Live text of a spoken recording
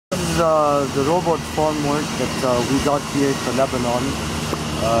the robot formwork that we got here to Lebanon.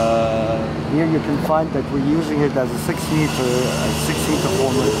 Here you can find that we're using it as a 6-meter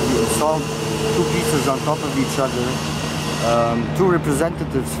formwork. We installed two pieces on top of each other. Two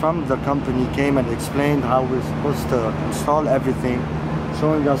representatives from the company came and explained how we're supposed to install everything,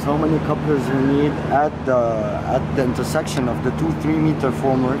 showing us how many couplers we need at the intersection of the two 3-meter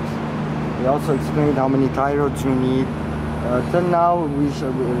formworks. They also explained how many tie rods we need. Till now,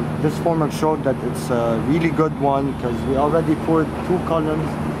 this formwork showed that it's a really good one because we already poured 2 columns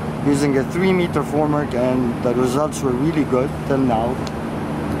using a 3-meter formwork, and the results were really good till now.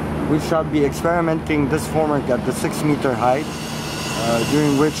 We shall be experimenting this formwork at the 6-meter height,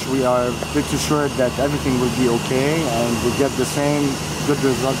 during which we are pretty sure that everything will be okay and we get the same good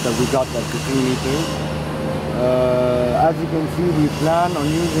result that we got at the 3 meters. As you can see, we plan on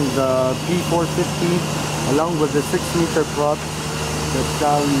using the P450 along with the 6-meter prop that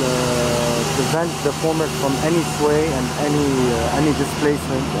shall prevent the formwork from any sway and any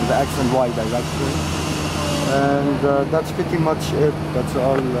displacement in the X and Y direction. And that's pretty much it. That's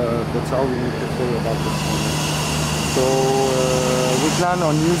all we need to say about this formwork. So we plan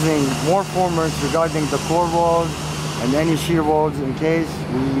on using more formworks regarding the core walls and any shear walls in case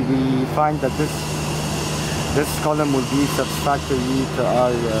we find that this column will be satisfactory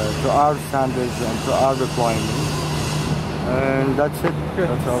to our standards and to our requirements. And that's it.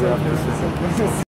 That's all we have to say.